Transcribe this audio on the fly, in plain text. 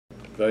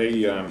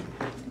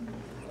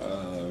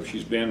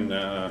She's been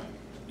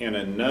in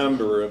a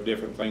number of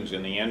different things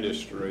in the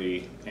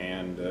industry,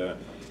 and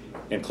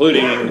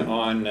including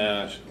on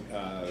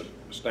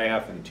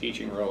staff and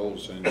teaching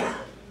roles. And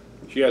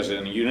she has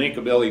a unique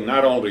ability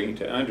not only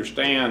to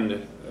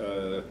understand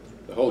the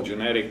whole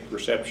genetic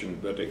reception,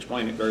 but to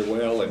explain it very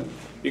well. And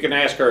you can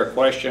ask her a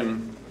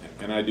question,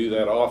 and I do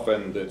that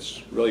often,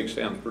 that's really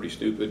sounds pretty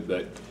stupid,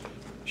 but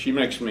she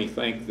makes me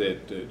think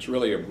that it's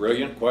really a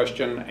brilliant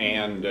question,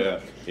 and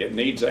it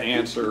needs an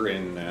answer.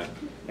 And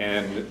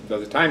by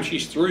the time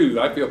she's through,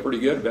 I feel pretty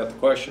good about the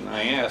question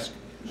I asked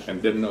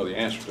and didn't know the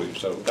answer to.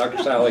 So,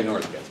 Dr. Sally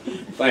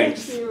Northcutt,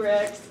 thanks. Thank you,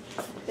 Rex.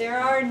 There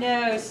are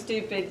no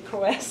stupid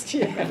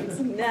questions,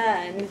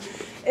 none.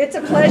 It's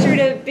a pleasure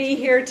to be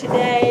here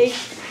today.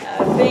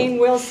 Bain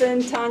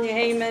Wilson, Tanya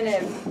Heyman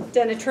have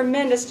done a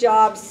tremendous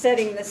job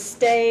setting the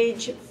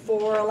stage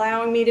for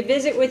allowing me to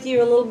visit with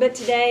you a little bit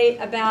today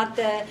about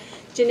the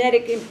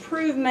genetic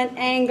improvement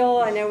angle.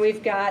 I know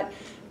we've got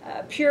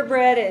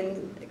purebred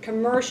and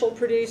commercial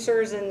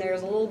producers, and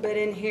there's a little bit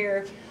in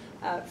here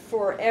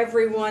for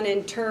everyone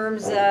in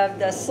terms of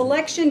the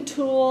selection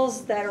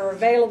tools that are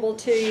available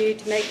to you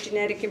to make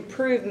genetic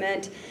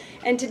improvement.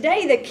 And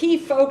today the key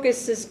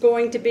focus is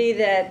going to be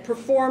that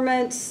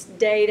performance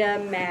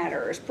data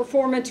matters.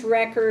 Performance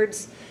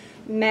records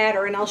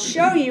matter. And I'll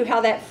show you how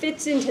that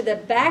fits into the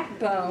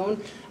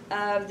backbone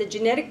of the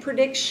genetic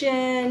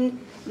prediction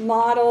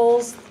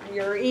models,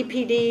 your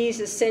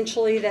EPDs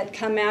essentially that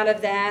come out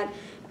of that.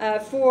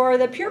 For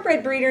the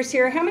purebred breeders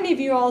here, how many of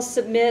you all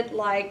submit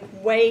like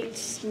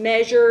weights,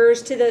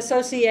 measures to the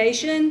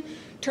association,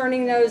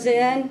 turning those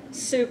in?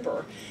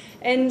 Super.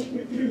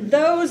 And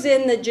those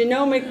in the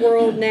genomic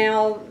world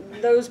now,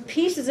 those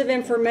pieces of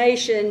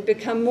information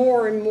become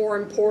more and more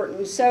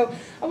important. So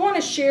I want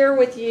to share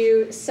with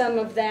you some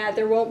of that.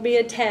 There won't be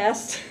a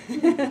test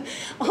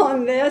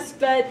on this,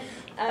 but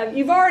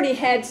you've already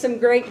had some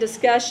great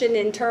discussion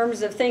in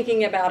terms of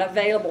thinking about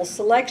available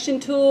selection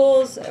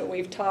tools.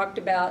 We've talked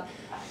about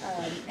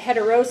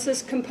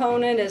heterosis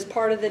component as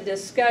part of the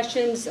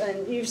discussions,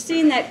 and you've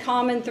seen that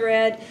common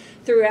thread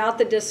throughout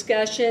the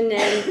discussion.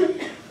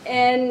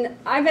 And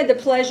I've had the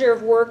pleasure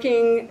of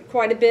working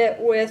quite a bit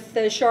with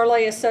the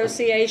Charolais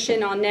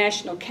Association on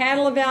national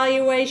cattle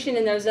evaluation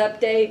and those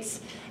updates,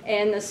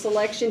 and the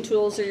selection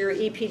tools are your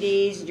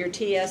EPDs, your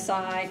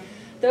TSI,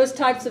 those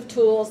types of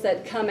tools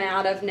that come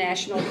out of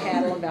national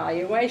cattle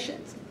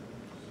evaluations.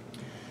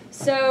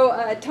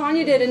 So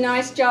Tanya did a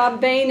nice job,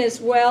 Bain as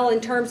well,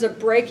 in terms of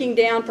breaking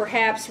down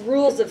perhaps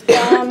rules of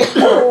thumb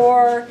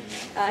for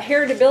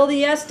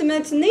heritability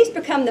estimates, and these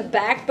become the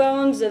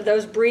backbones of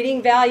those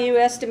breeding value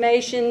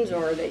estimations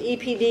or the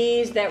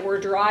EPDs that we're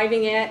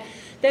driving at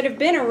that have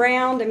been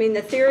around. I mean,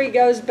 the theory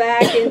goes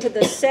back into the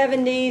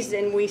 70s,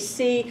 and we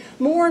see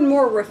more and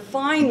more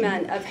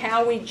refinement of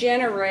how we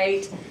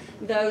generate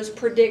those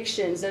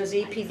predictions, those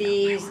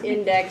EPDs,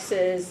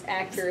 indexes,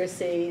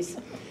 accuracies.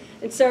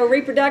 And so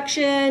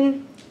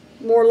reproduction,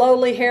 more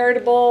lowly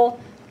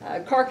heritable,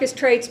 carcass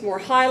traits more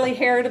highly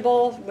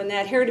heritable. When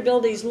that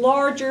heritability is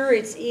larger,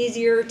 it's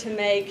easier to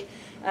make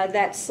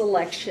that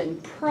selection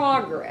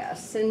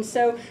progress. And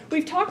so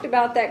we've talked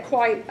about that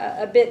quite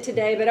a bit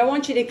today, but I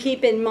want you to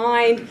keep in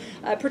mind,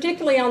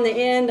 particularly on the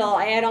end, I'll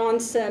add on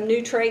some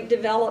new trait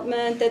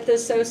development that the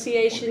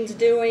association's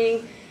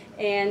doing.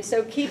 And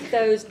so keep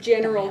those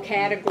general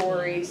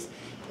categories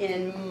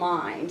in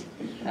mind.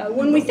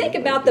 When we think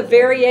about the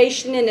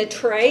variation in a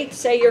trait,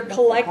 say you're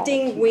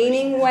collecting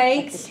weaning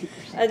weights,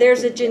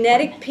 there's a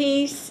genetic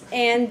piece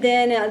and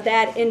then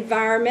that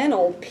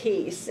environmental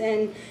piece.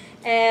 And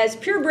as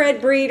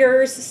purebred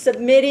breeders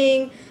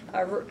submitting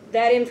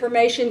that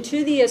information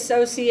to the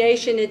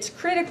association, it's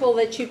critical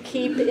that you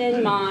keep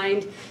in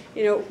mind,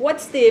 you know,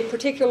 what's the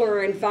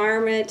particular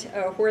environment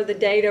where the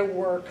data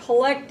were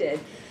collected.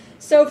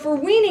 So for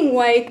weaning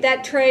weight,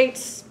 that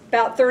trait's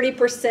about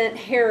 30%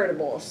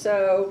 heritable.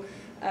 So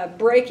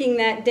breaking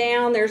that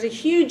down, there's a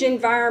huge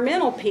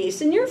environmental piece,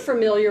 and you're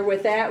familiar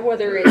with that,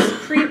 whether it's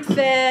creep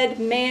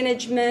fed,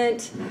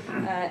 management,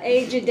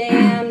 age of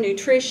dam,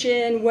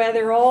 nutrition,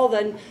 weather, all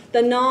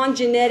the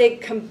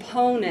non-genetic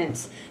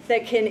components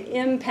that can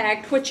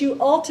impact what you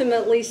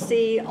ultimately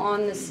see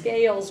on the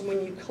scales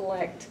when you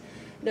collect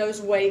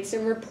those weights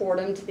and report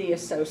them to the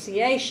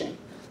association.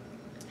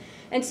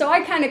 And so I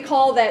kind of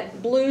call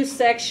that blue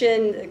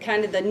section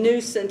kind of the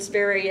nuisance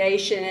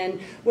variation. And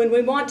when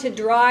we want to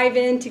drive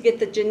in to get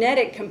the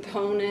genetic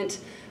component,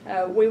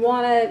 we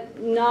want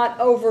to not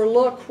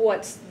overlook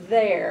what's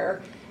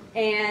there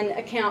and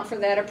account for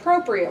that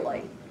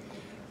appropriately.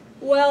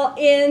 Well,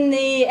 in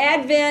the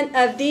advent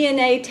of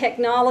DNA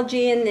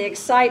technology and the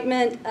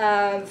excitement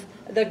of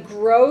the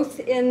growth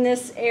in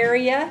this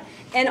area,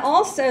 and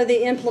also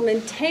the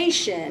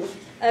implementation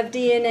of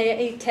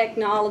DNA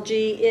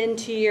technology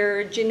into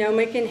your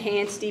genomic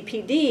enhanced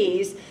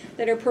EPDs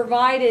that are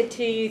provided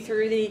to you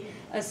through the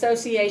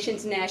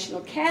association's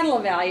national cattle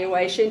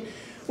evaluation,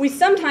 we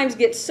sometimes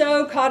get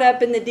so caught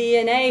up in the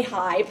DNA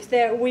hype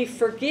that we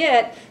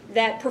forget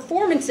that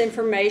performance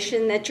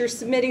information that you're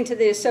submitting to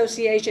the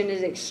association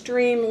is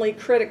extremely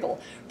critical,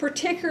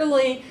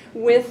 particularly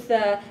with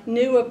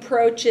new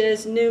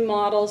approaches, new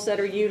models that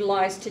are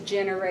utilized to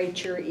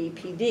generate your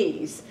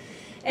EPDs.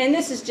 And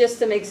this is just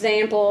some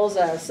examples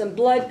of some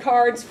blood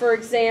cards, for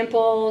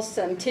example,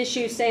 some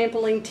tissue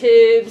sampling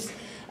tubes.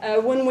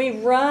 When we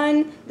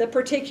run the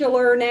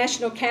particular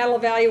national cattle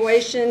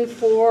evaluation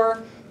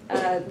for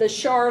the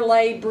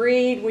Charolais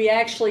breed, we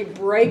actually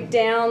break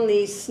down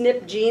these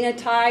SNP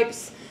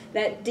genotypes.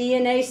 That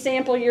DNA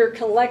sample you're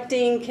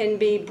collecting can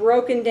be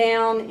broken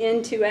down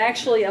into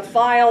actually a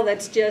file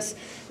that's just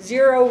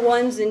 0,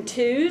 1s, and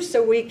 2s,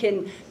 so we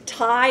can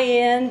tie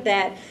in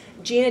that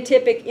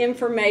genotypic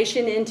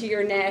information into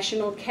your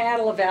national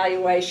cattle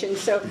evaluation.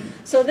 So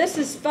this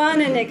is fun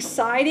and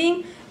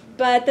exciting,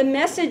 but the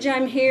message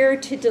I'm here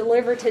to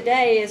deliver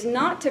today is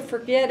not to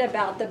forget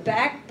about the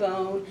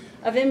backbone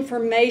of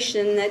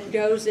information that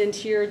goes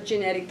into your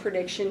genetic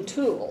prediction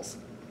tools.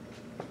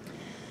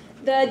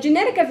 The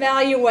genetic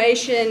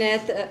evaluation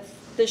at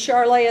the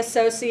Charolais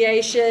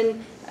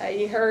Association,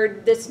 you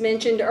heard this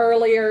mentioned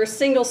earlier,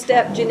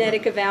 single-step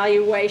genetic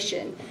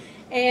evaluation.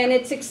 And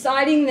it's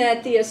exciting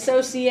that the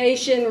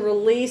association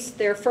released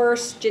their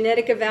first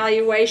genetic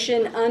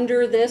evaluation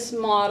under this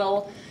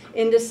model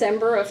in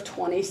December of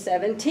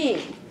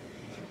 2017.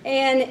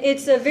 And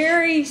it's a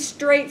very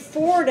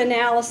straightforward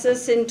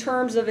analysis in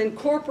terms of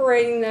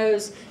incorporating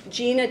those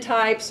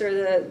genotypes or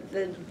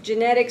the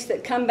genetics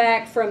that come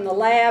back from the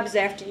labs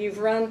after you've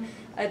run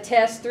a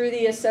test through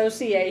the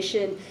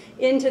association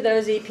into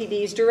those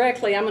EPDs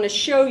directly. I'm going to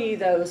show you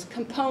those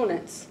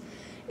components.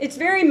 It's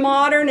very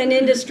modern and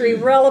industry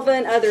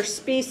relevant. Other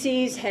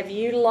species have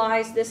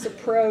utilized this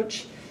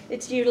approach.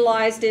 It's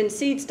utilized in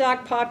seed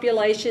stock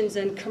populations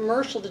and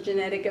commercial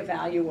genetic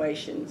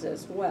evaluations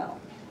as well.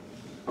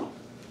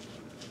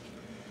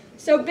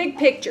 So big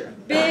picture,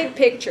 big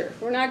picture.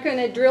 We're not going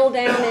to drill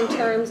down in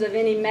terms of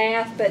any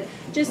math, but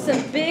just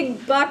some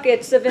big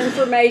buckets of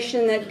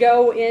information that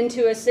go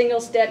into a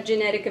single-step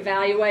genetic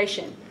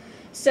evaluation.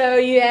 So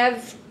you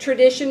have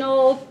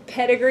traditional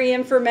pedigree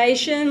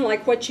information,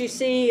 like what you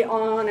see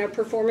on a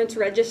performance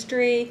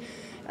registry.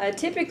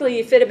 Typically,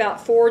 you fit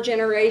about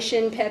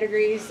 4-generation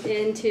pedigrees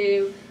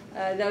into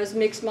those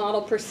mixed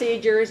model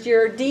procedures.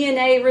 Your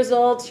DNA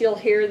results, you'll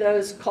hear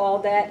those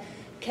called that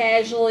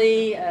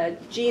casually,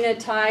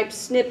 genotypes,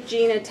 SNP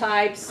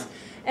genotypes,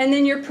 and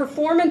then your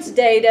performance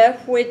data,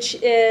 which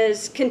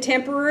is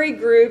contemporary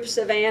groups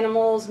of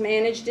animals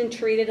managed and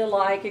treated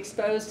alike,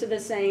 exposed to the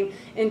same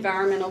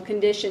environmental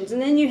conditions.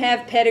 And then you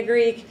have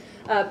pedigree,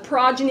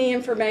 progeny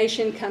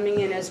information coming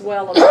in as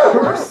well, of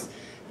course,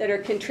 that are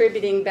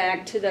contributing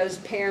back to those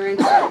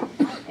parents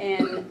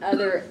and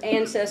other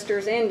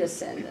ancestors and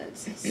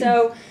descendants.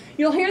 So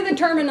you'll hear the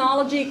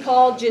terminology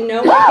called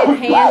genomic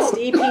enhanced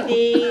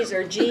EPDs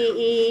or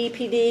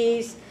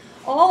GE-EPDs.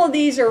 All of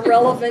these are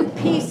relevant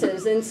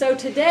pieces, and so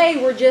today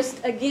we're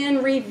just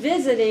again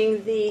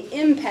revisiting the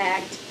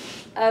impact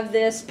of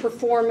this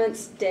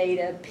performance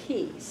data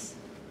piece.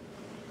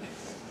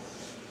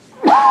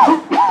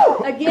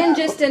 Again,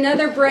 just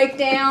another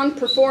breakdown,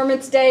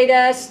 performance data,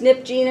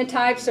 SNP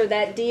genotypes, or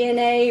that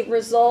DNA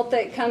result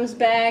that comes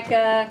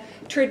back,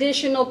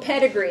 traditional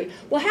pedigree.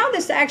 Well, how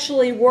this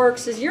actually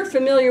works is you're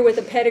familiar with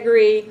a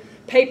pedigree,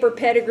 paper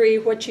pedigree,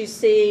 what you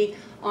see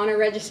on a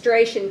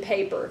registration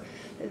paper.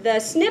 The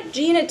SNP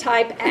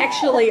genotype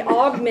actually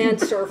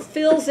augments or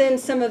fills in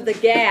some of the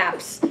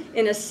gaps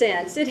in a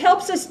sense. It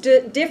helps us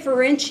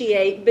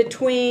differentiate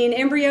between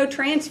embryo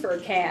transfer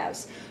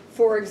calves,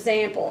 for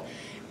example.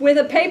 With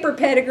a paper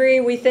pedigree,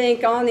 we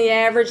think on the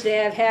average they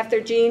have half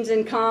their genes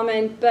in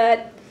common,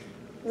 but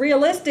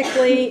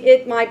realistically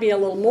it might be a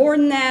little more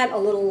than that, a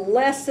little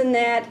less than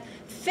that.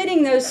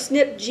 Fitting those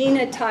SNP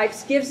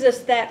genotypes gives us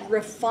that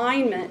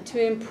refinement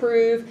to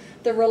improve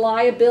the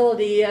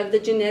reliability of the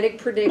genetic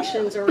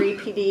predictions or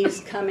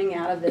EPDs coming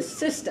out of this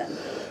system.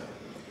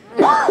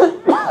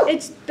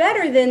 It's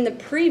better than the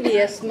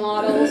previous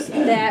models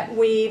that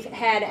we've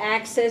had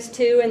access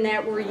to and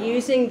that we're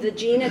using the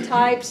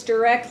genotypes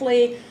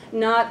directly,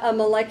 not a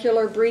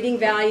molecular breeding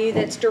value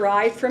that's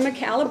derived from a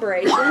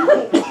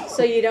calibration,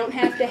 so you don't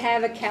have to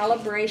have a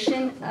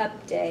calibration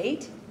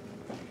update.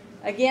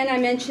 Again, I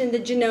mentioned the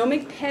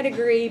genomic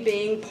pedigree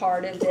being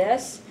part of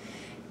this.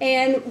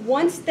 And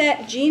once that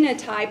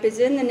genotype is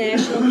in the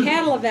national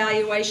cattle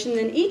evaluation,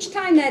 then each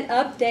time that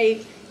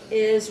update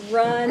is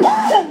run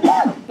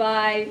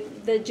by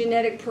the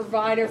genetic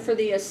provider for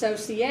the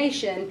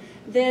association,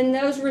 then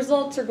those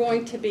results are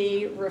going to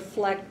be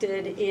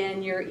reflected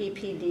in your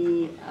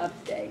EPD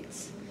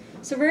updates.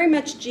 So very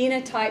much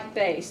genotype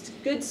based,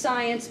 good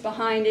science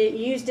behind it,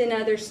 used in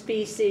other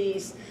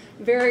species,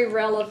 very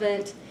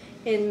relevant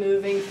in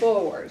moving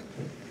forward.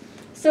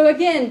 So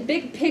again,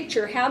 big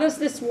picture, how does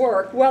this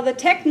work? Well, the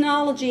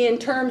technology in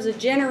terms of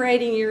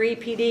generating your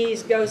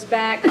EPDs goes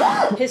back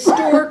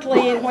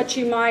historically in what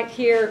you might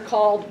hear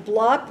called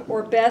BLUP,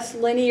 or Best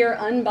Linear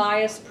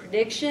Unbiased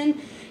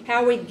Prediction,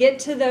 how we get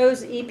to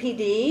those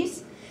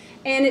EPDs.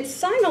 And it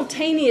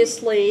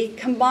simultaneously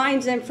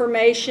combines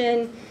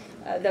information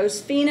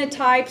those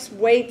phenotypes,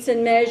 weights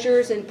and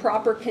measures in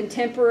proper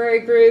contemporary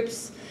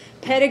groups,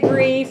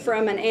 pedigree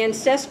from an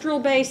ancestral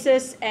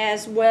basis,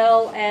 as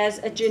well as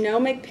a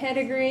genomic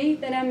pedigree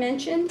that I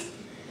mentioned.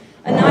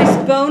 A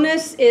nice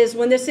bonus is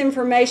when this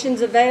information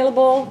is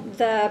available,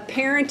 the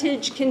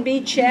parentage can be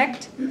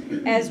checked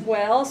as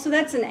well. So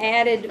that's an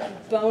added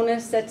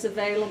bonus that's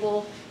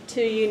available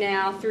to you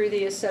now through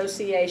the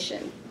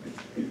association.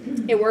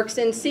 It works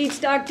in seed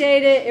stock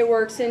data, it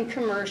works in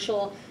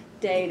commercial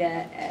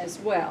data as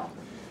well.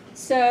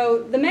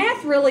 So the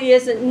math really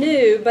isn't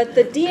new, but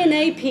the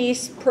DNA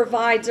piece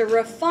provides a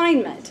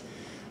refinement.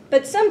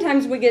 But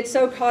sometimes we get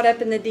so caught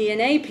up in the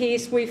DNA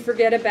piece, we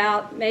forget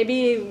about,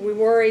 maybe we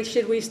worry,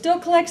 should we still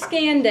collect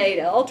scan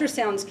data,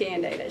 ultrasound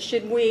scan data?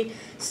 Should we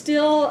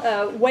still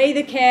weigh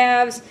the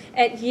calves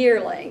at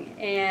yearling?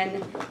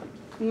 And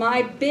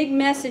my big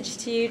message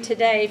to you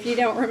today, if you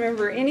don't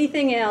remember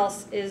anything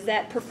else, is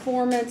that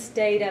performance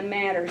data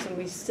matters, and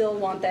we still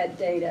want that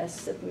data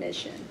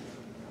submission.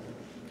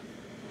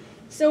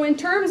 So in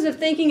terms of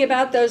thinking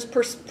about those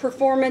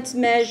performance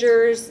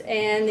measures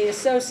and the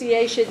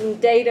association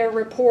data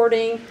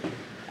reporting,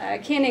 I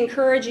can't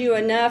encourage you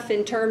enough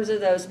in terms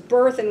of those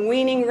birth and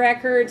weaning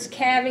records,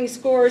 calving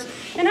scores,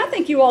 and I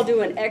think you all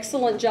do an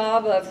excellent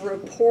job of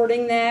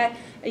reporting that.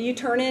 You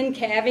turn in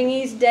calving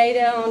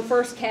data on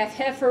first calf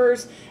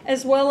heifers,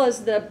 as well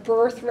as the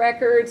birth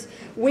records.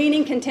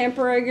 Weaning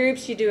contemporary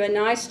groups, you do a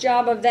nice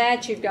job of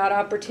that. You've got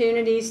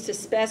opportunities to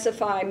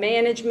specify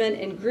management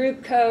and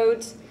group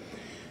codes.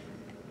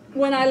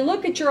 When I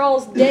look at your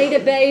all's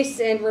database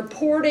and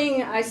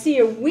reporting, I see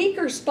a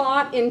weaker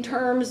spot in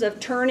terms of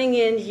turning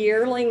in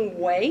yearling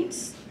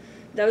weights,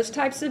 those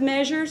types of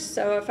measures.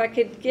 So if I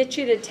could get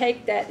you to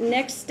take that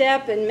next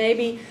step and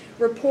maybe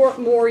report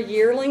more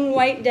yearling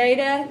weight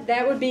data,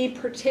 that would be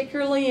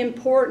particularly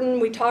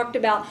important. We talked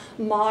about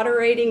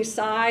moderating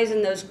size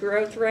and those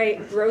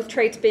growth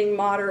traits being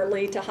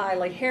moderately to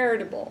highly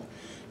heritable.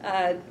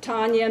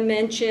 Tanya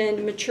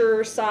mentioned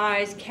mature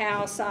size,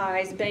 cow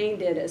size, Bain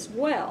did as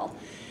well.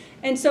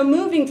 And so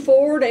moving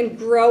forward and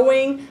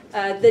growing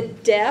the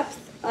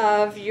depth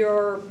of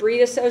your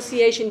breed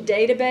association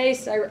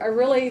database, I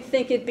really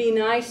think it'd be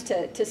nice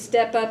to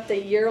step up the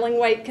yearling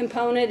weight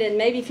component, and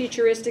maybe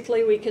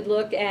futuristically we could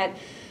look at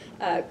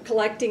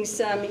collecting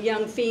some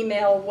young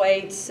female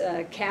weights,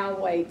 cow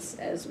weights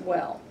as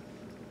well.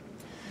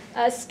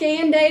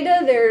 Scan data,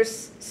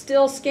 there's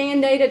still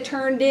scan data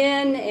turned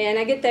in, and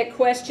I get that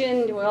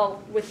question,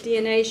 well, with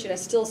DNA, should I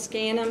still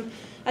scan them?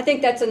 I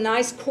think that's a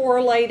nice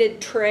correlated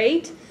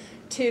trait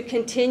to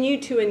continue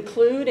to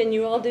include, and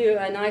you all do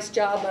a nice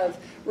job of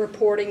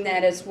reporting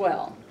that as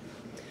well.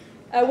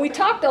 We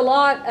talked a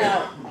lot,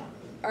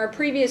 our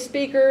previous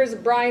speakers,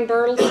 Brian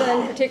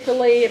Bertelson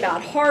particularly,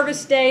 about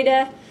harvest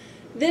data.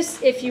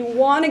 This, if you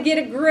want to get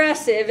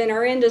aggressive in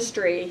our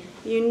industry,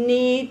 you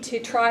need to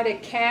try to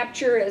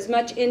capture as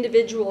much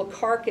individual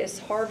carcass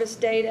harvest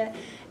data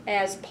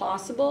as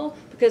possible,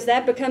 because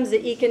that becomes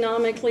the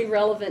economically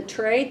relevant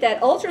trait.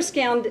 That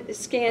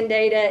ultrascan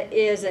data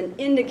is an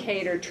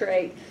indicator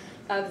trait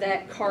of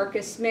that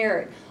carcass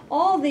merit.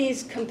 All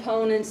these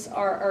components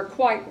are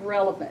quite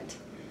relevant.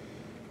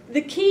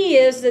 The key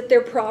is that they're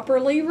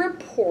properly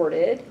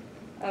reported.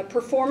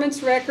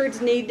 Performance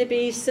records need to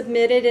be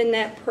submitted in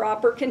that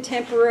proper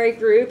contemporary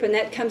group, and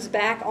that comes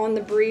back on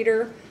the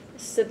breeder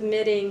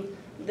submitting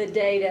the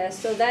data.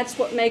 So that's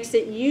what makes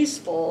it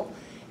useful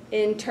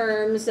in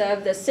terms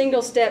of the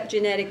single-step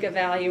genetic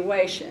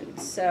evaluation.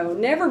 So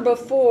never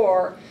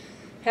before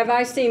have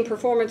I seen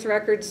performance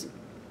records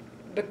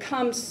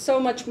become so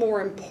much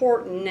more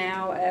important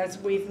now as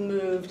we've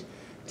moved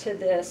to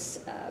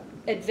this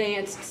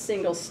advanced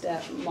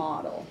single-step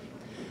model.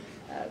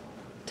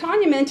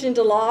 Tanya mentioned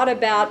a lot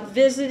about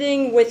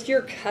visiting with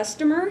your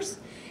customers,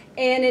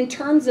 and in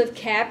terms of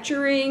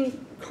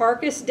capturing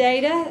carcass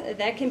data,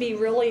 that can be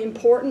really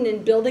important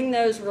in building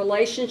those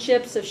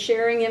relationships of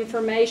sharing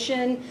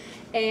information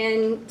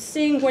and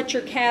seeing what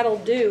your cattle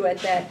do at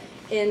that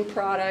end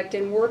product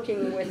and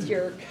working with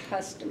your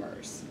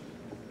customers.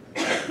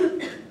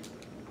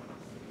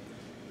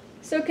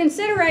 So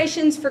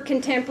considerations for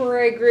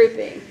contemporary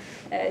grouping.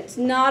 It's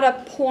not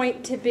a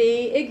point to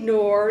be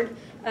ignored.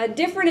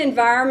 Different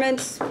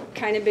environments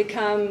kind of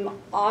become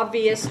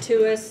obvious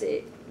to us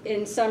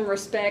in some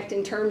respect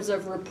in terms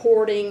of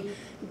reporting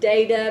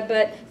data,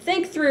 but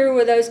think through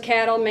with those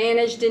cattle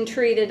managed and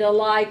treated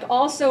alike.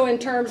 Also in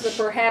terms of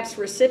perhaps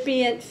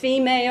recipient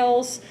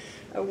females,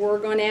 we're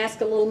going to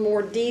ask a little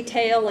more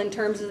detail in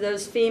terms of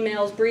those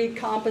females' breed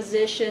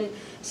composition,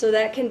 so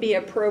that can be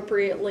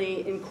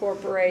appropriately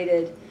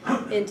incorporated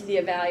into the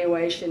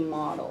evaluation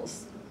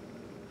models.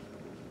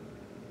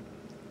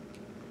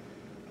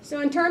 So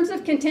in terms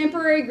of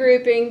contemporary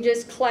grouping,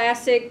 just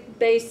classic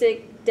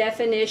basic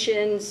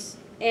definitions: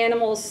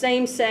 animals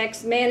same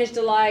sex, managed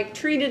alike,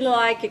 treated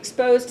alike,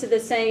 exposed to the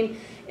same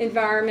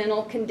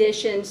environmental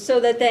conditions so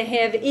that they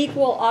have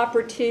equal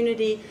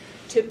opportunity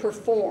to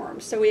perform.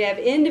 So we have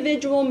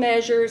individual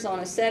measures on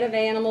a set of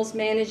animals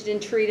managed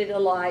and treated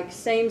alike,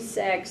 same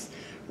sex,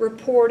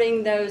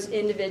 reporting those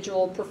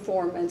individual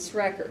performance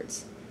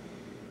records.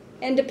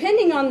 And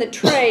depending on the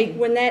trait,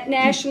 when that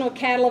national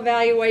cattle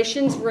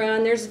evaluation's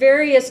run, there's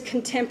various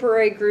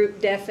contemporary group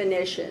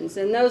definitions,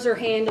 and those are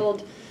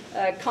handled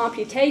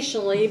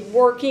computationally,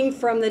 working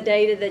from the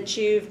data that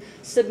you've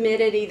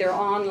submitted either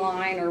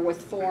online or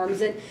with forms.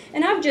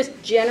 And I've just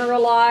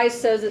generalized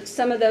so that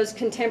some of those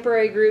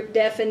contemporary group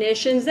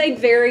definitions, they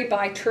vary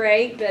by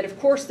trait, but of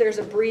course there's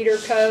a breeder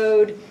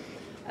code.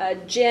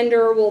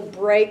 Gender will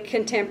break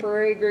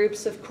contemporary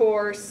groups, of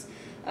course.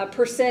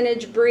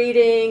 Percentage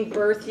breeding,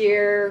 birth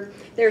year,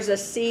 there's a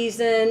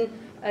season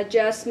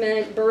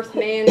adjustment, birth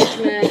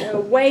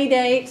management, weigh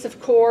dates, of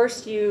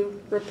course,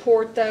 you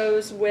report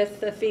those with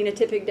the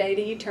phenotypic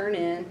data you turn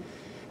in.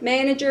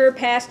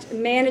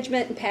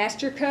 Management and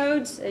pasture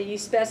codes, you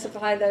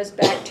specify those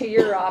back to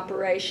your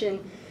operation.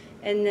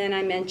 And then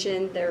I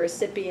mentioned the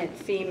recipient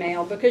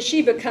female, because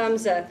she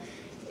becomes in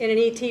an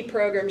ET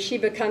program, she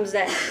becomes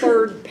that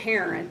third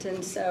parent,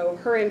 and so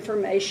her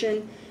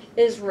information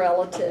is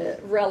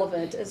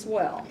relevant as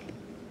well.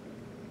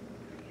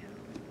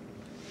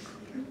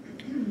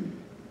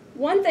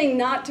 One thing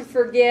not to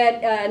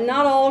forget,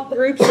 not all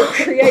groups are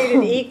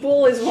created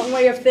equal is one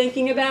way of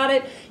thinking about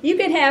it. You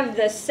could have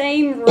the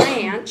same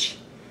ranch,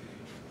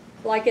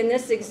 like in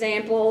this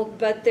example,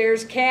 but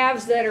there's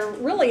calves that are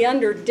really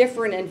under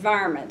different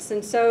environments,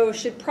 and so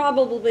should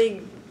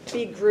probably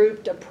be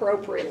grouped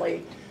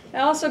appropriately. I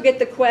also get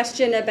the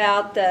question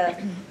about the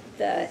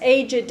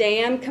age of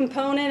dam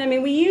component. I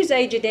mean, we use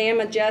age of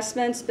dam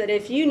adjustments, but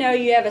if you know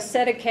you have a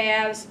set of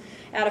calves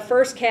out of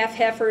first calf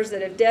heifers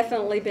that have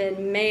definitely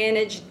been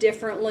managed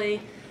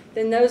differently,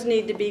 then those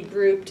need to be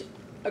grouped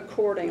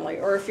accordingly.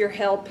 Or if your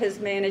help has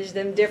managed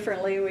them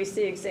differently, we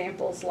see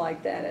examples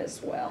like that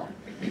as well.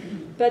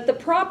 But the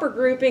proper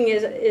grouping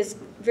is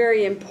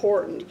very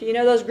important. You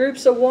know, those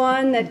groups of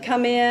one that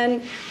come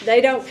in,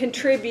 they don't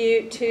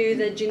contribute to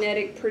the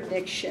genetic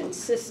prediction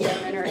system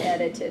and are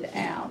edited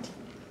out.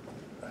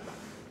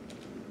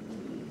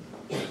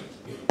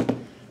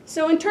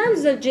 So in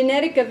terms of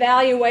genetic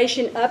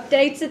evaluation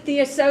updates at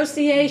the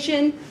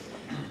association,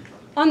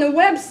 on the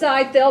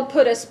website they'll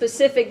put a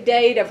specific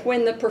date of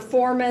when the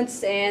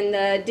performance and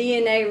the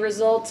DNA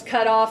results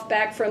cut off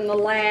back from the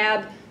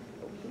lab,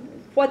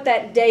 what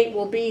that date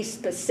will be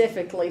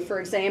specifically, for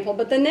example.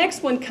 But the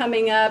next one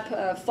coming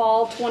up,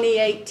 fall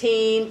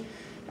 2018,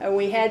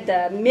 we had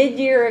the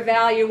mid-year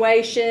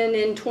evaluation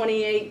in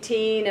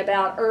 2018,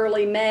 about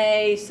early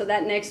May, so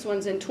that next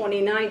one's in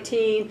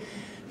 2019.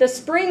 The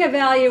spring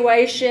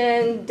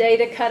evaluation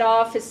data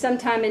cutoff is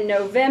sometime in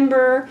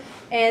November,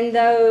 and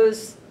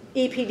those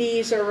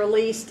EPDs are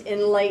released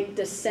in late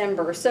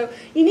December. So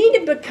you need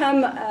to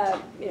become,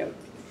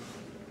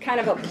 kind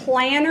of a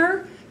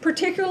planner,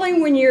 particularly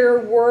when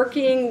you're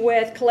working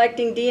with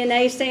collecting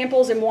DNA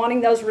samples and wanting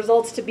those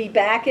results to be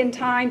back in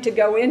time to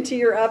go into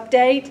your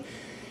update.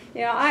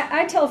 You know,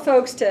 I tell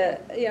folks to,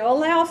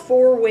 allow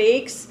 4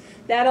 weeks.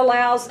 That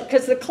allows,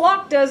 because the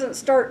clock doesn't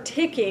start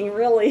ticking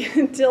really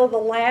until the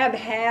lab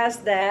has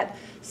that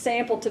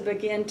sample to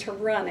begin to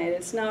run it.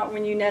 It's not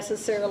when you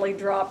necessarily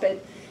drop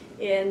it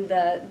in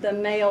the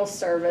mail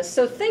service.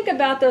 So think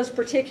about those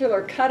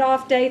particular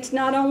cutoff dates,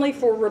 not only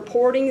for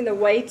reporting the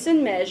weights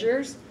and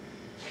measures,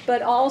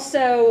 but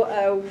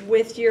also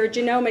with your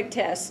genomic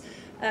tests.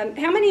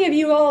 How many of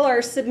you all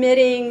are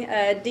submitting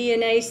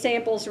DNA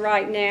samples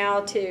right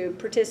now to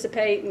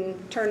participate in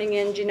turning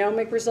in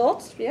genomic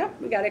results? Yeah,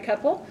 we got a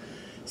couple.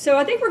 So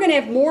I think we're going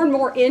to have more and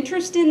more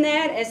interest in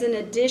that as an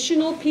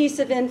additional piece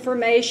of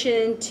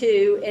information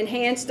to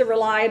enhance the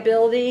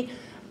reliability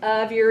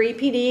of your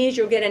EPDs.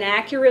 You'll get an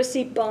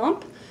accuracy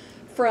bump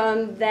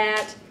from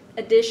that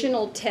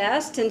additional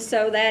test, and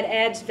so that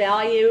adds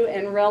value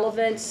and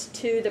relevance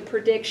to the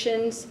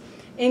predictions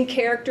in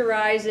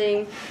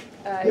characterizing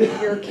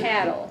your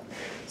cattle.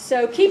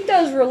 So keep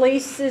those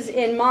releases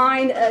in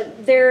mind.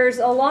 There's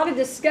a lot of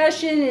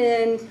discussion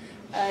in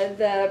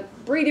the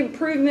Breed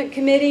Improvement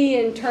Committee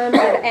in terms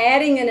of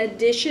adding an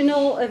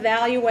additional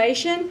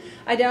evaluation.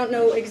 I don't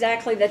know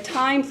exactly the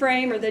time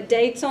frame or the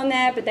dates on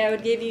that, but that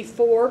would give you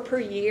 4 per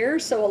year,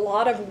 so a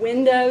lot of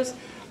windows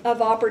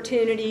of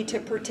opportunity to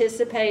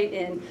participate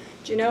in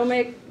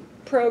genomic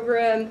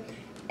program,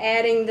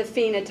 adding the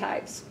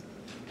phenotypes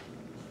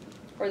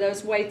or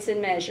those weights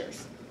and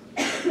measures.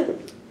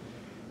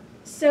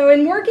 So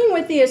in working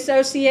with the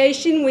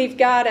association, we've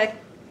got a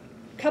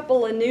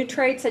couple of new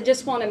traits I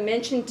just want to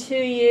mention to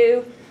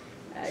you.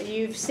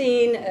 You've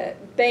seen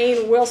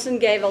Bain Wilson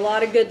gave a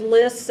lot of good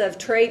lists of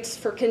traits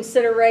for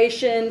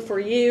consideration for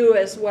you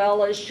as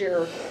well as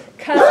your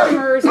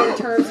customers in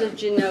terms of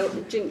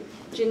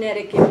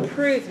genetic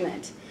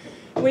improvement.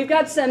 We've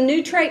got some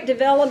new trait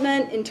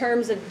development in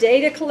terms of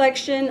data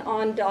collection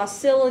on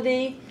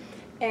docility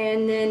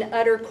and then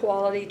udder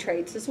quality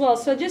traits as well.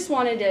 So I just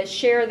wanted to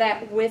share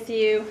that with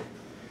you.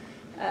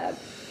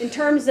 In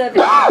terms of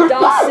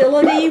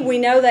docility, we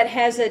know that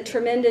has a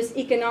tremendous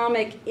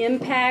economic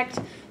impact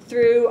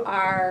through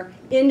our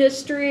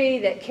industry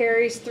that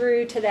carries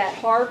through to that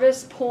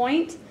harvest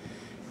point.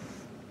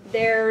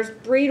 There's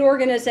breed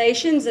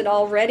organizations that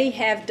already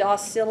have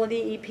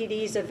docility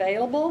EPDs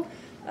available.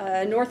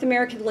 North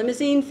American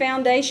Limousine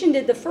Foundation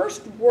did the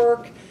first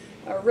work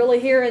really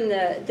here in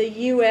the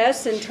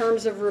U.S. in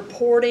terms of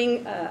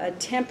reporting a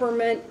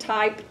temperament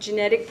type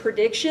genetic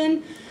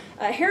prediction.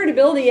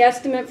 Heritability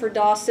estimate for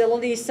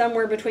docility is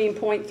somewhere between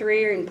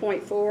 0.3 and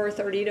 0.4,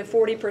 30 to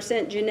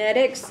 40%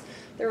 genetics,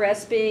 the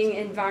rest being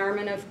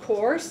environment, of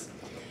course.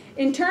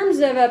 In terms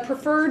of a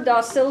preferred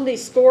docility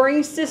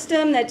scoring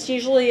system, that's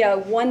usually a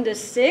 1 to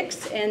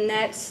 6, and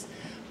that's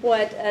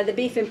what the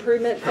Beef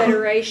Improvement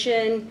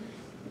Federation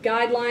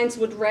guidelines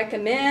would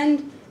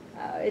recommend.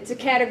 It's a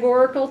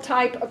categorical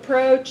type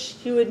approach.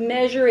 You would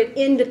measure it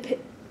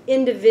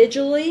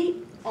individually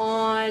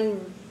on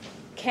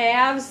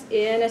calves.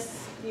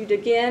 You'd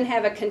again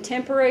have a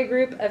contemporary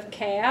group of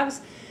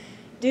calves.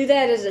 Do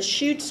that as a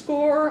shoot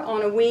score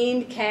on a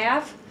weaned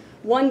calf.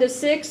 1 to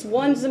 6,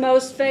 1's the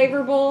most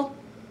favorable,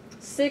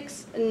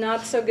 6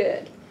 not so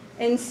good.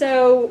 And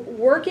so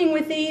working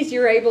with these,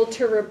 you're able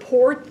to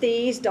report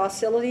these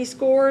docility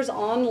scores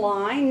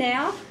online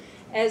now,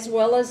 as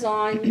well as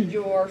on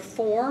your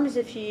forms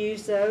if you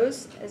use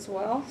those as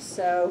well.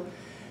 So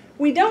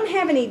we don't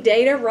have any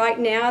data right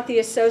now at the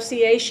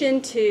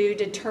association to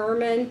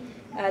determine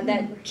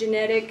that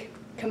genetic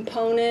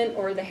component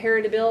or the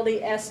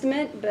heritability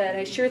estimate, but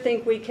I sure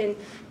think we can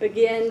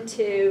begin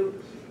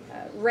to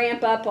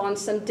ramp up on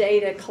some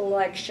data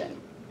collection.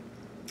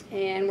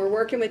 And we're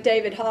working with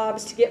David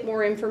Hobbs to get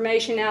more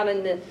information out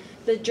in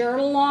the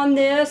journal on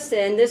this,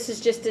 and this is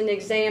just an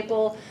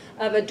example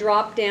of a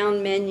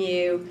drop-down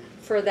menu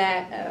for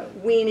that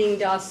weaning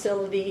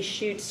docility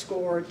shoot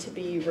score to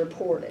be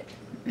reported.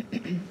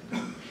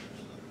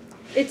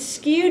 It's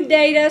skewed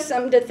data,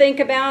 something to think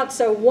about,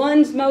 so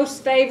 1's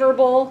most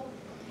favorable,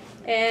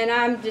 and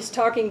I'm just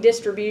talking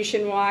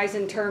distribution-wise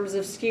in terms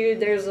of skewed.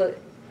 There's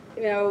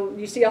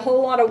you see a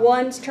whole lot of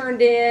 1's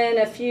turned in,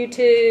 a few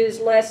 2's,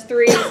 less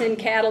 3's in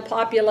cattle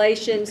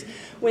populations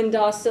when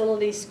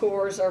docility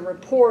scores are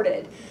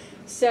reported.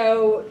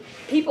 So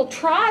people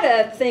try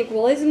to think,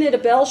 well, isn't it a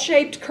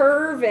bell-shaped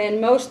curve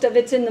and most of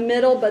it's in the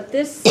middle, but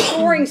this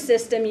scoring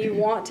system, you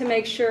want to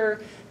make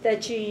sure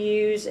that you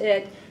use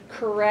it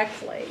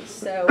correctly.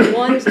 So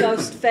 1's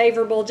most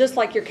favorable, just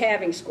like your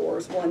calving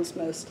scores, 1's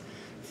most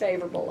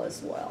favorable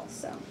as well.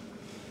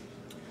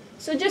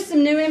 So just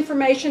some new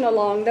information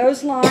along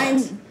those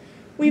lines.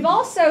 We've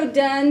also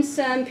done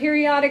some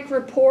periodic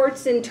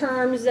reports in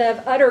terms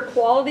of udder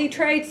quality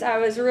traits. I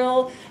was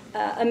real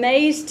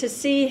amazed to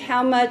see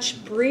how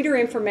much breeder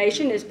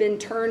information has been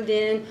turned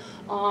in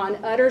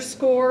on udder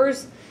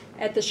scores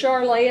at the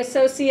Charolais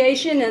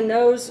Association, and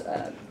those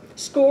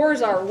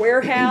scores are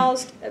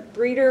warehoused,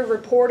 breeder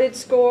reported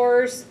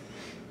scores.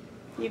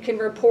 You can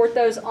report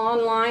those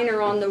online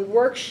or on the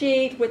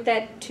worksheet with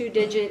that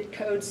 2-digit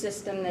code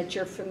system that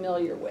you're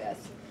familiar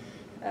with.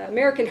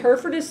 American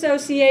Hereford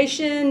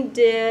Association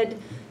did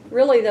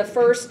really the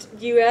first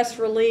U.S.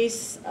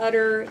 release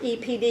udder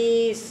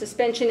EPDs,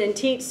 suspension and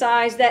teat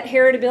size. That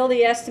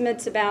heritability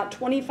estimate's about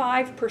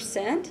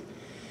 25%.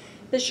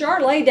 The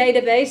Charolais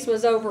database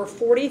was over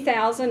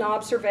 40,000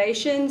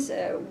 observations.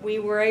 We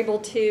were able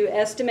to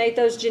estimate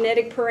those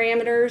genetic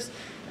parameters.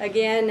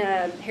 Again,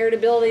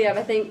 heritability of,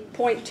 I think,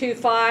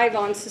 0.25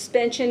 on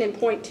suspension and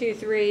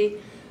 0.23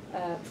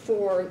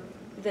 for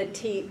the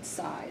teat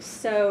size.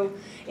 So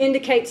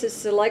indicates that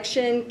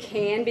selection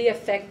can be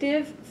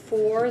effective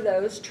for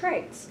those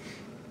traits.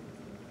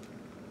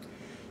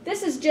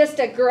 This is just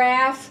a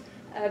graph,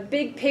 a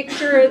big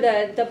picture.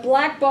 The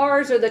black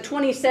bars are the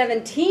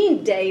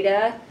 2017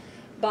 data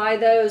by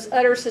those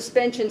udder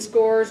suspension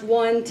scores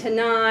 1 to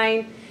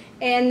 9.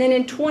 And then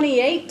in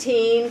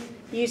 2018,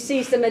 you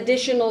see some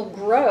additional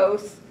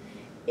growth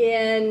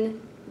in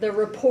the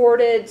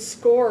reported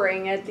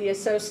scoring at the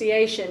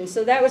association.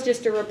 So that was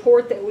just a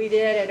report that we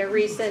did at a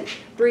recent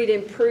Breed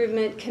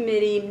Improvement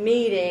Committee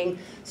meeting.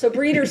 So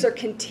breeders are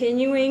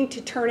continuing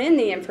to turn in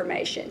the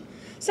information.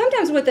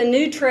 Sometimes with a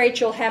new trait,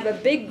 you'll have a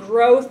big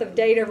growth of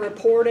data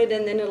reported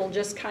and then it'll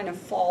just kind of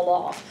fall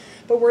off.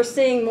 But we're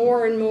seeing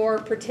more and more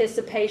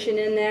participation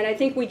in that. I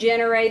think we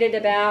generated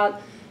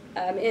about,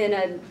 in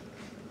a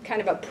kind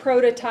of a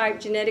prototype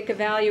genetic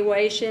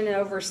evaluation,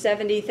 over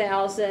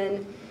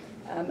 70,000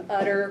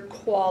 udder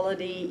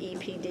quality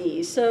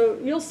EPDs. So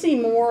you'll see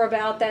more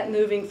about that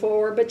moving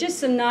forward, but just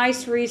some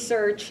nice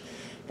research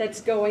that's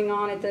going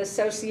on at the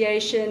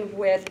association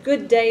with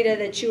good data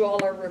that you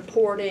all are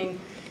reporting,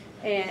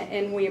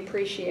 and we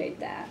appreciate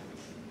that.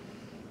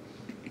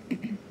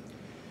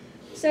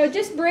 So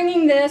just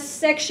bringing this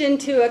section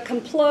to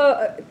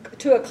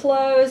a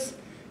close,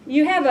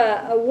 you have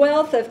a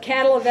wealth of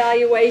cattle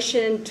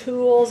evaluation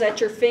tools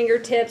at your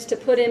fingertips to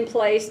put in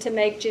place to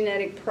make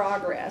genetic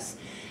progress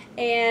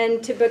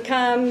and to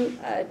become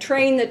a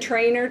train the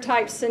trainer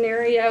type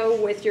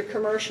scenario with your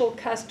commercial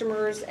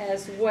customers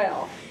as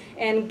well,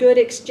 and good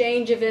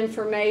exchange of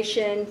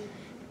information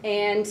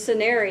and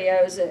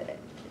scenarios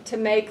to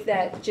make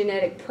that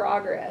genetic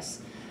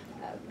progress.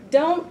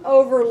 Don't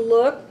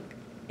overlook,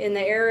 in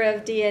the era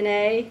of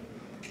DNA,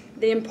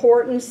 the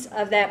importance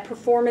of that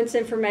performance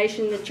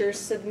information that you're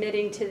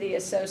submitting to the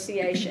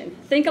association.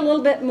 Think a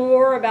little bit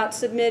more about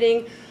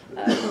submitting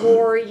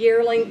more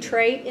yearling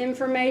trait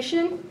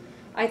information.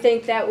 I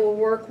think that will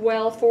work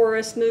well for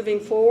us moving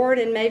forward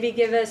and maybe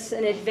give us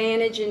an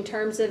advantage in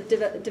terms of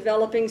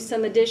developing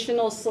some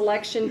additional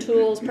selection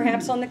tools,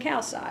 perhaps on the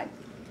cow side.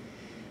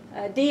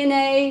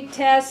 DNA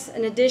tests,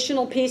 an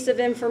additional piece of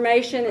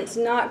information. It's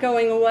not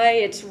going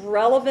away. It's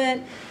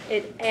relevant.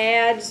 It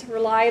adds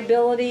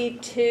reliability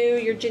to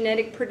your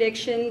genetic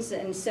predictions.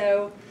 And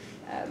so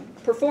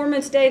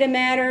performance data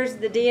matters.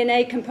 The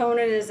DNA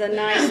component is a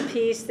nice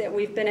piece that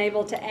we've been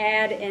able to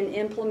add and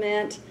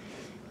implement.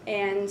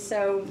 And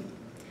so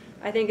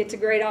I think it's a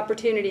great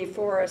opportunity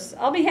for us.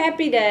 I'll be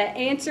happy to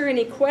answer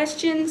any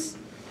questions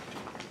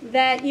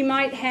that you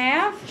might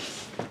have.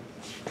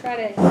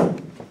 Try to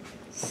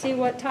see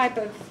what type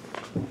of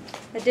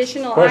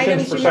additional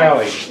items for you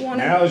Sally. might want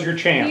to Now is your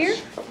chance. hear.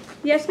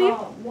 Yes, ma'am?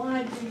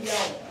 Why do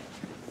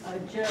y'all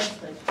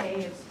adjust the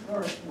calf's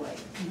birth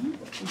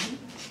weight?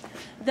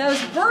 Those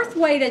birth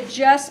weight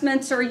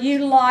adjustments are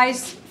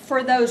utilized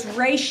for those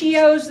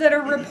ratios that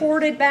are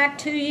reported back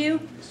to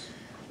you.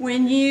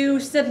 When you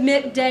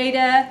submit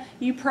data,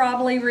 you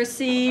probably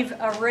receive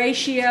a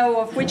ratio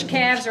of which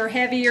calves are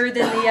heavier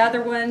than the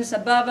other ones,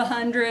 above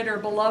 100 or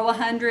below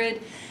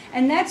 100.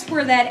 And that's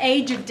where that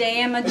age of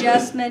dam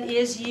adjustment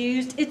is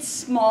used. It's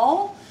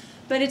small,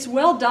 but it's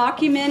well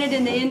documented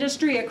in the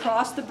industry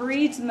across the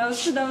breeds.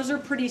 Most of those are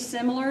pretty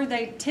similar.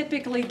 They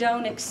typically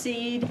don't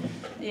exceed,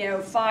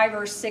 5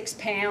 or 6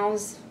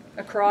 pounds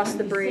across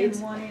the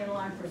breeds. You send one in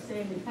line for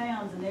 70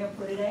 pounds and they'll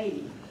put it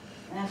 80.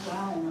 And that's what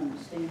I don't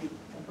understand.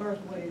 A birth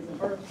weight is a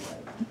birth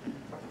weight.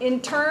 In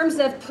terms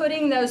of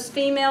putting those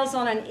females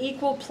on an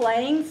equal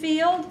playing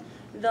field,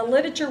 the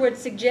literature would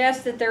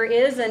suggest that there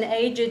is an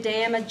age of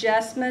dam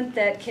adjustment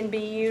that can be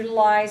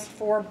utilized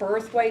for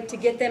birth weight to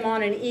get them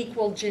on an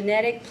equal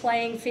genetic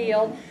playing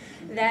field.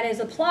 That is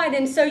applied.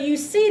 And so you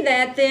see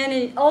that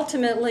then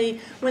ultimately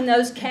when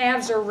those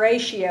calves are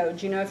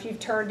ratioed. If you've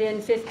turned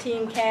in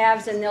 15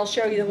 calves and they'll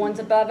show you the ones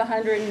above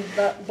 100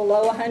 and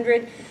below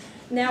 100.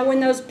 Now when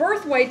those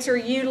birth weights are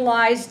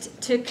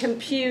utilized to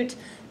compute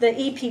the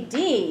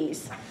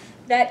EPDs,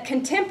 that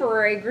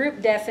contemporary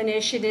group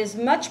definition is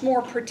much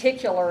more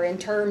particular in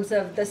terms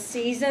of the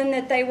season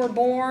that they were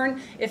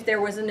born, if there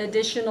was an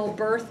additional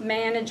birth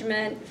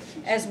management,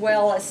 as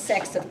well as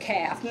sex of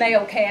calf.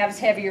 Male calves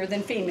heavier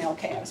than female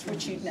calves,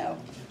 which you'd know.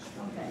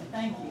 Okay,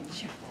 thank you.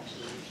 Sure.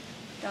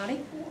 Dottie?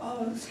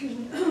 Excuse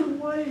me,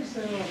 why is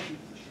there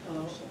a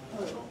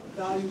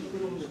value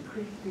put on the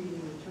creep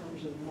feeding in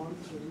terms of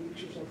months or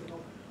weeks or something?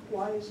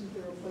 Why isn't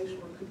there a place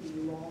where it could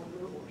be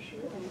longer or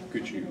shorter?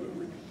 Could you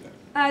repeat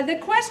that? The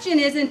question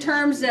is in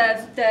terms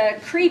of the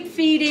creep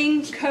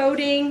feeding,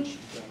 coding,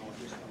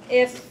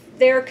 if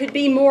there could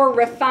be more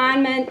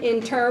refinement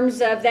in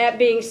terms of that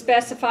being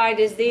specified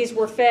as these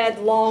were fed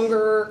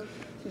longer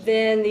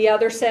than the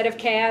other set of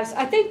calves.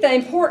 I think the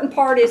important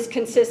part is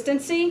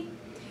consistency,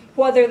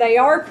 whether they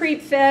are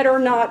creep fed or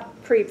not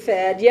creep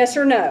fed, yes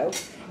or no.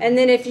 And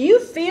then if you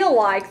feel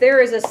like there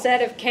is a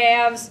set of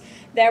calves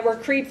that were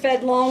creep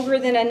fed longer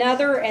than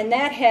another and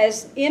that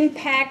has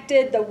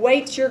impacted the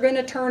weights you're going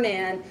to turn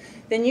in,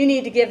 then you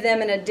need to give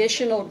them an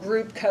additional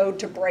group code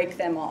to break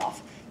them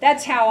off.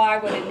 That's how I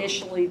would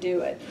initially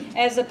do it,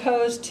 as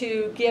opposed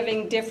to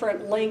giving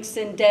different lengths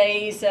and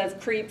days of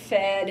creep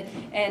fed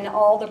and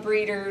all the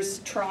breeders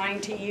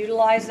trying to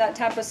utilize that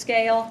type of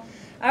scale.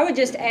 I would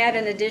just add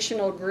an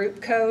additional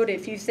group code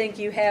if you think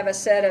you have a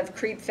set of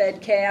creep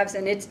fed calves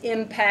and it's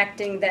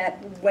impacting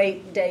that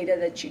weight data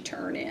that you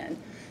turn in,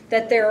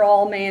 that they're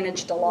all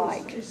managed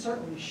alike. It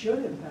certainly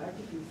should impact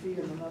if you feed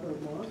them another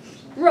month or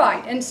something.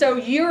 Right, and so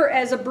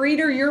as a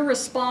breeder, you're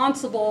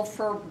responsible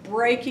for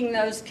breaking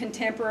those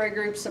contemporary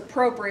groups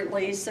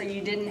appropriately so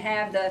you didn't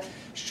have the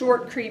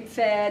short creep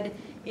fed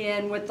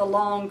in with the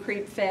long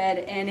creep fed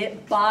and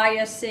it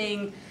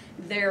biasing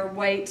their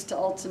weights to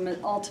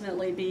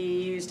ultimately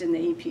be used in the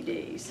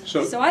EPDs.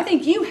 So I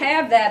think you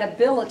have that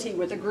ability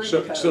with a group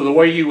code. So the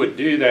way you would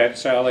do that,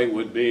 Sally,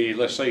 would be,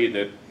 let's say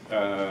that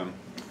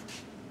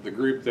the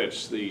group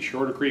that's the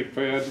shorter creep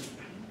fed,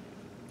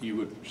 you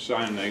would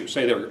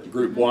say they're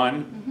group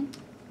 1,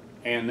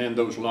 and then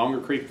those longer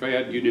creep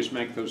fed, you just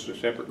make those a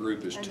separate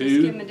group as and 2.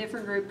 Just give them a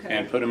different group code.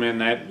 And put them in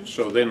that,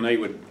 so then they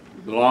would,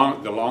 the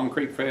long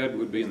creep fed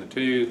would be in the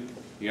 2,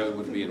 the other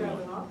would be in the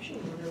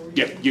 1.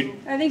 Yeah,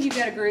 I think you've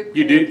got a group code.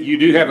 you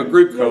do have a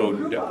group You have a code.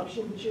 group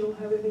option, but you don't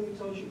have anything that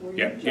tells you where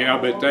Yeah, you yeah,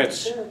 but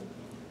that's,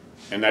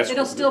 and that's.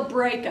 It'll still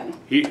break them.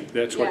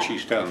 That's what Yeah.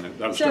 she's telling them.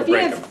 That'll So still if you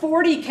break have them.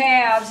 40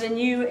 calves and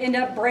you end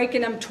up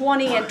breaking them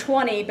 20 and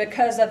 20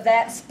 because of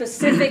that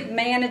specific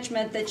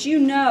management that you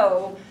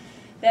know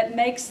that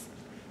makes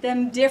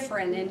them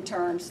different in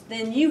terms,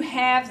 then you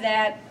have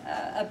that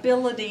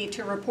ability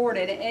to report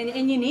it,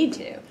 and you need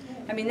to.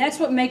 I mean, that's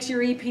what makes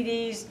your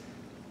EPDs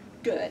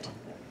good,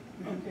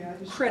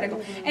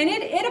 critical. And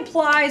it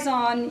applies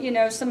on,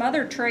 some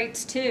other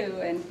traits too,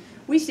 and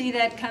we see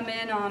that come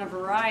in on a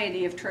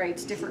variety of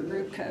traits, different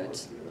group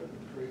codes.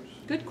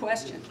 Good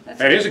question.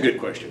 That is a good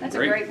question. That's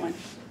a great one.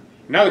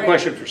 Another Great.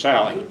 question for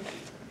Sally.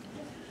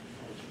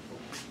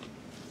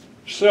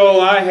 So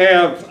I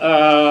have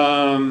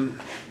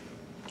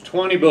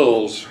 20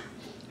 bulls,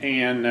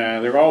 and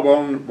they're all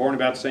born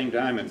about the same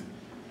time, and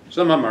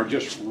some of them are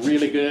just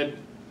really good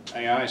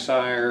AI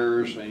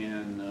sires,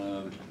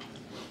 and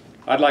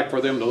I'd like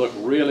for them to look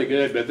really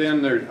good, but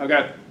then I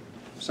got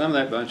some of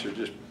that bunch are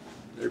just,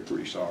 they're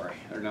pretty sorry.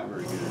 They're not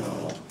very good at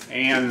all.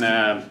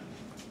 And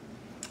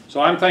so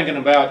I'm thinking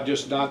about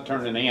just not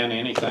turning in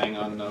anything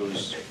on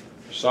those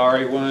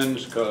sorry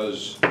ones,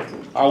 because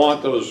I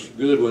want those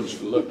good ones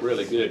to look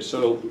really good.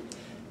 So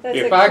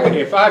if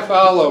I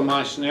follow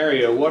my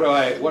scenario, what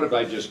have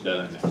I just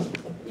done?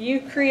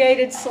 You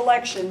created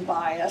selection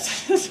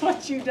bias. Is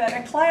what you've done.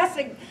 A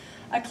classic,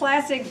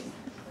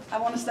 I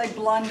want to say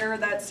blunder.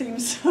 That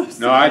seems so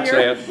severe. No, I'd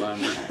say it's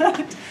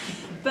blunder.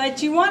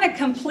 But you want to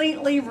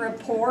completely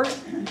report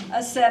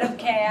a set of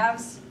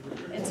calves.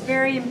 It's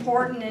very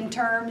important in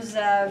terms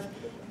of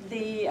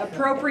the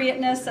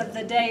appropriateness of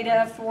the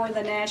data for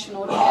the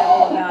national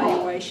cattle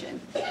evaluation.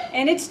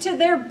 And it's to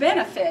their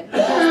benefit,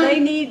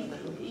 because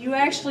you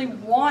actually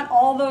want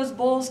all those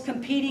bulls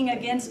competing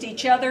against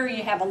each other.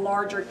 You have a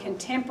larger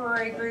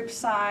contemporary group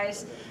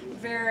size,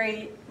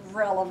 very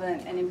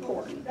relevant and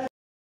important.